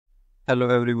Hello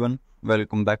everyone,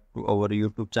 welcome back to our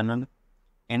YouTube channel.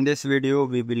 In this video,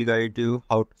 we will guide you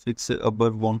how to fix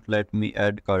Uber won't let me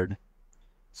add card.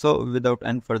 So without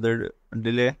any further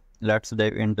delay, let's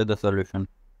dive into the solution.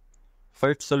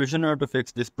 First solution to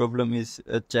fix this problem is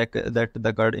check that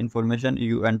the card information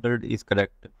you entered is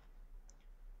correct.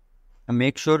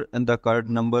 Make sure the card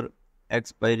number,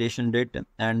 expiration date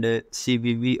and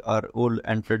CVV are all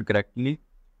entered correctly.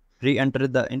 Re-enter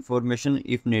the information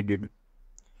if needed.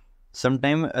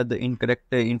 Sometimes the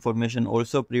incorrect information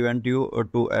also prevent you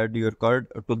to add your card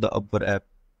to the Uber app.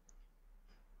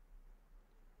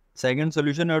 Second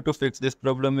solution to fix this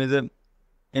problem is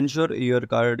ensure your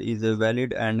card is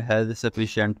valid and has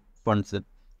sufficient funds.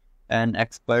 An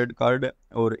expired card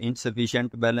or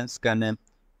insufficient balance can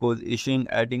cause issue in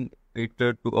adding it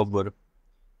to Uber,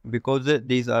 because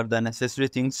these are the necessary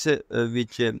things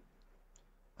which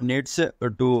needs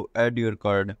to add your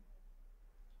card.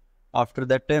 After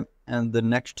that, and the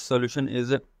next solution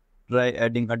is try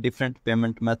adding a different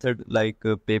payment method like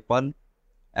PayPal,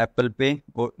 Apple Pay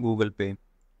or Google Pay.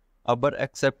 Uber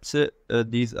accepts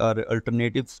these are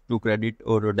alternatives to credit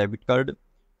or debit card,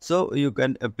 so you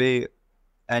can pay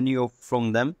any of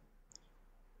from them.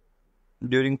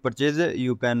 During purchase,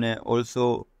 you can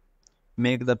also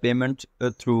make the payment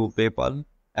through PayPal,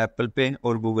 Apple Pay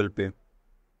or Google Pay.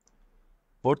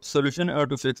 Fourth solution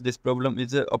to fix this problem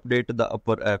is update the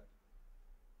Uber app.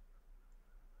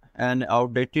 An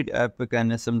outdated app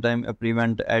can sometimes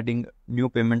prevent adding new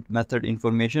payment method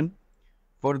information.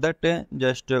 For that,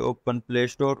 just open Play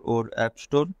Store or App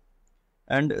Store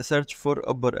and search for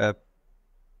Uber app.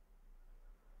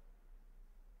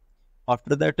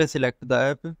 After that, select the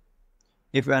app.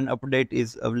 If an update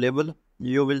is available,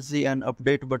 you will see an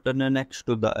update button next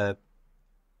to the app.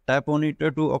 Tap on it to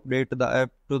update the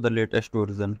app to the latest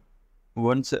version.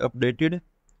 Once updated,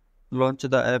 launch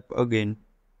the app again.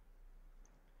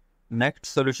 Next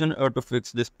solution to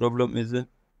fix this problem is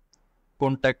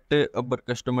contact Uber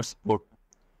customer support.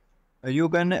 You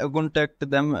can contact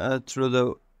them through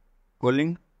the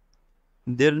calling.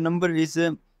 Their number is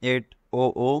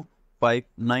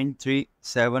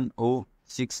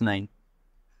 800-593-7069.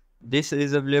 This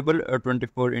is available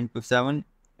 24/7.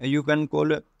 You can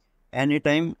call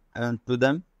anytime to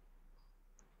them.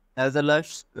 As a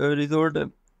last resort,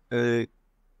 if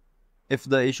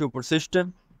the issue persists,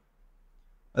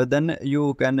 then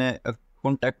you can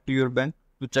contact your bank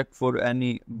to check for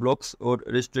any blocks or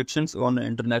restrictions on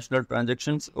international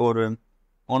transactions or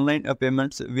online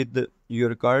payments with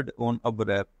your card on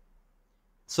Uber app.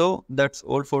 So that's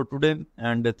all for today,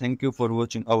 and thank you for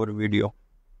watching our video.